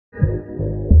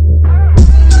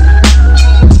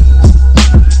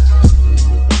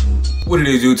What it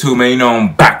is, YouTube, man? You know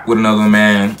I'm back with another one,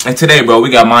 man. And today, bro, we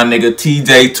got my nigga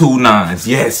TJNINES.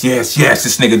 Yes.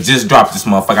 This nigga just dropped this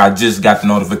motherfucker. I just got the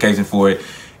notification for it.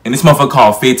 And this motherfucker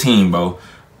called 15, bro.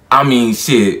 I mean,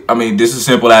 shit. I mean, this is a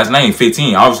simple ass name,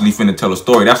 15. Obviously finna tell a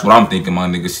story. That's what I'm thinking, my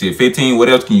nigga. Shit, 15, what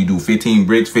else can you do? 15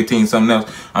 bricks, 15 something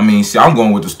else? I mean, shit, I'm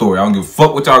going with the story. I don't give a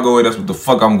fuck what y'all go with. That's what the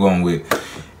fuck I'm going with.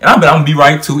 And I bet I'm gonna be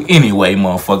right too anyway,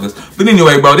 motherfuckers. But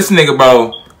anyway, bro, this nigga,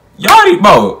 bro. Y'all already,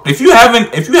 bro, if you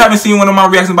haven't seen one of my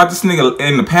reactions about this nigga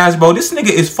in the past, bro, this nigga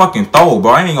is fucking thorough,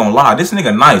 bro. I ain't gonna lie. This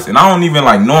nigga nice. And I don't even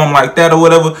like know him like that or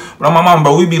whatever. But on my mom,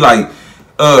 bro, we be like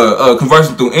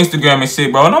conversing through Instagram and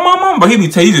shit, bro. And on my mom, bro, he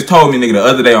just told me, nigga, the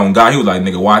other day on God, he was like,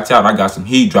 nigga, watch out, I got some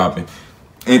heat dropping.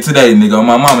 And today, nigga, on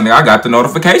my mama, nigga, I got the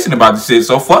notification about the shit.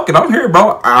 So fuck it, I'm here,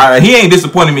 bro. He ain't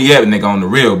disappointed me yet, nigga, on the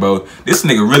real, bro. This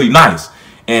nigga really nice.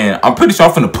 And I'm pretty sure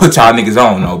I'm finna put y'all niggas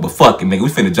on, though. But fuck it, nigga. We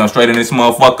finna jump straight in this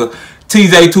motherfucker.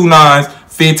 TJNINES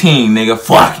 15, nigga.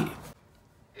 Fuck it.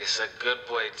 It's a good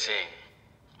boy team.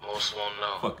 Most won't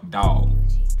know. Fucking dog.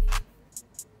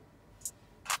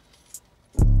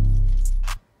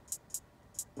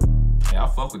 Yeah, I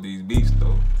fuck with these beats,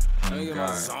 though. Oh,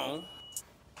 God. Song.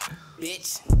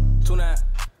 Bitch. 29.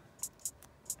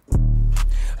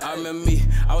 I remember me,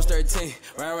 I was 13,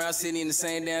 ran around city in the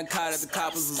same damn car that the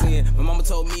coppers was in. My mama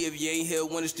told me if you ain't here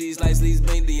when the streets lights leaves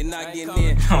bling, then you're not getting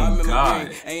in. I remember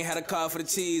green, ain't had a car for the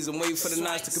cheese, I'm waiting for the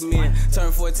nights to come in.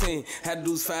 Turned 14, had to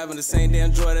lose 5 in the same damn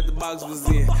drawer that the box was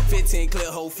in. 15, clear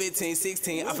hole, 15,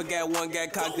 16, I forgot one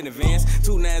got cocked in advance.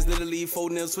 2 nines literally, 4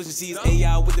 nils switching cheese,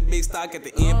 AI with the big stock at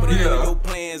the end. Put it in your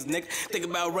plans, nigga. Think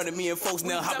about running me and folks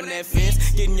now hopping that fence.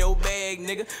 Getting your bag,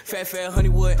 nigga. Fat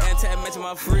Honeywood, anti-matching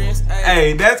my friends.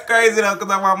 Hey, that's crazy though,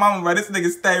 cause I'm my mama, bro. This nigga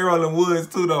stay rolling woods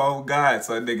too though, oh God,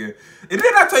 so nigga. And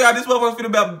then I tell y'all this motherfucker's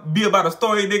finna be about a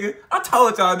story, nigga. I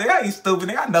told y'all, nigga, I ain't stupid,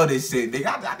 nigga. I know this shit,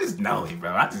 nigga. I just know it,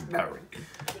 bro. I just know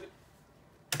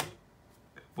it.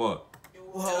 Fuck.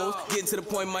 Hoes, getting to the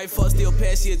point, might fuck, still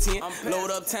pass your 10.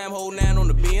 Load up time, hold 9 on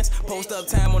the Benz. Post up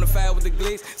time on the 5 with the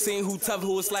glicks. Seeing who tough,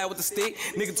 who will slide with the stick.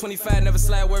 Nigga 25 never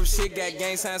slide worth shit. Got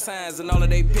gang signs and all of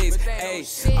they pics. Hey,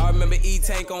 I remember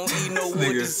E-Tank on E, no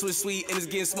wood, just switch sweet, and it's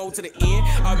getting smoked to the end.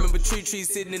 I remember Tree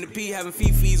sitting in the P, having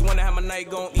fifis, wonder how my night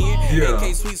gon' end.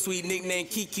 AK sweet, nickname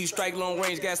Kiki, strike long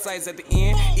range, got sights at the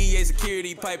end. EA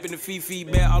security, pipe in the Fifi,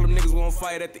 bet all them niggas won't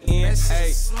fight at the end.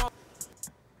 Hey.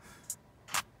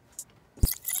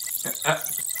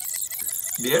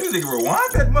 Yeah, this nigga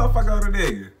rewind that motherfucker on the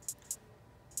nigga.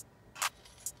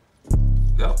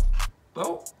 Yo,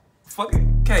 oh, fuck it.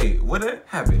 K, what that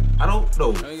happened? I don't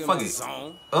know. Fuck it.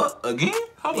 Again?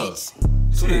 Hold up.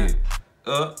 Shit.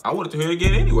 I wanted to hear it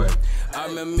again anyway. I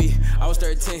remember me, I was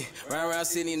 13, ran around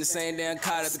city in the same damn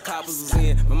car that the coppers was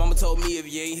in. My mama told me if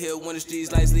you ain't here when the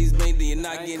streets lights leaves bling, then you're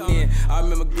not getting in. I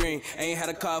remember green, ain't had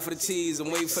a car for the cheese, I'm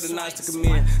waiting for the nights to come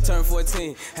in. Turned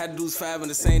 14, had to lose 5 in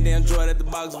the same damn drawer that the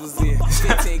box was in.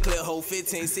 15, clear hole,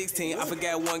 15, 16, I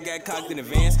forgot one got cocked in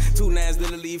advance. 2 nines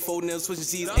literally, 4 nils switching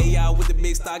cheese, AI with the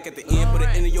big stock at the end. Put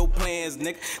it into your plans,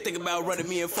 nigga. Think about running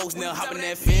me and folks now hopping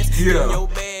that fence. Getting your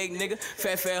bag, nigga.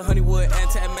 Fat Honeywood,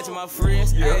 anti-matching my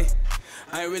friends. Hey.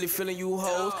 I ain't really feeling you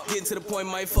hoes. Getting to the point,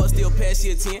 might fuck, still pass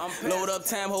your 10. Load up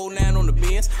time, hold 9 on the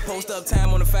Benz. Post up time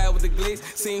on the 5 with the glicks.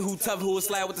 Seeing who tough, who will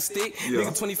slide with the stick.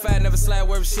 Nigga 25 never slide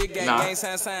worth shit. Got gang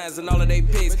signs and all of they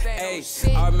pics. Hey,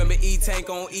 I remember E-Tank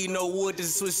on E, no wood,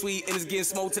 just switch sweet, and it's getting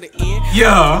smoked to the end.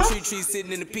 Tree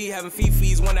sitting in the P, having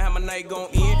fifis, wonder how my night gon'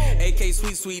 end. AK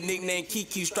sweet, nickname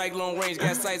Kiki, strike long range,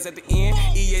 got sights at the end.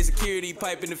 EA security,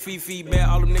 pipe in the Fifi, bet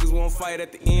all them niggas won't fight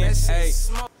at the end. Hey.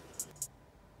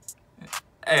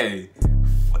 Hey,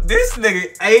 this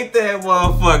nigga ain't that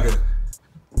motherfucker.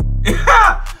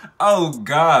 Oh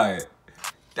God,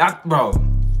 bro.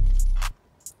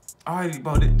 Alright,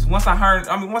 bro. Once I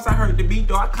heard the beat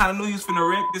though, I kind of knew he was finna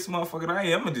wreck this motherfucker.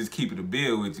 Hey, I'm gonna just keep it a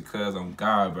bill with you, cause on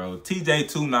God, bro.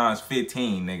 TJNINES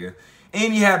 15, nigga.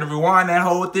 And he had to rewind that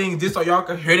whole thing just so y'all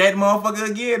could hear that motherfucker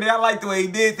again. And I like the way he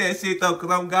did that shit though,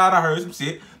 cause on God, I heard some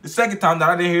shit the second time that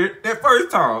I didn't hear it that first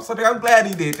time. So nigga, I'm glad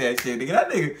he did that shit,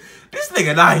 nigga. This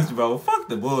nigga nice, bro. Fuck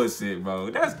the bullshit, bro.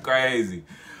 That's crazy.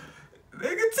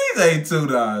 Nigga,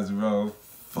 TJNINES, bro.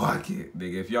 Fuck it,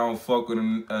 nigga. If y'all don't fuck with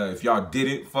him, if y'all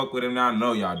didn't fuck with him now, I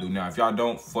know y'all do now. If y'all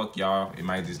don't, fuck y'all. It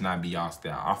might just not be y'all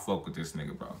style. I fuck with this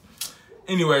nigga, bro.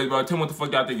 Anyways, bro, tell me what the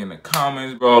fuck y'all think in the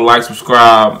comments, bro. Like,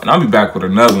 subscribe, and I'll be back with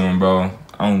another one, bro.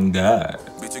 On God.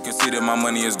 Bitch, you can see that my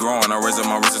money is growing. I raise up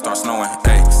my wrist and start snowing.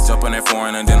 Hey, jump on that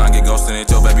foreign and then I get ghosted.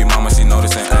 At your baby mama, she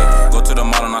noticing. Hey, go to the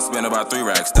mall and I spend about 3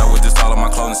 racks. That was just all of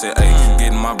my clothing. Said, hey,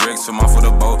 getting my bricks from off of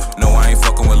the boat. No, I ain't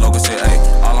fucking with local shit. Hey,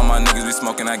 all of my niggas be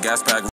smoking that gas pack.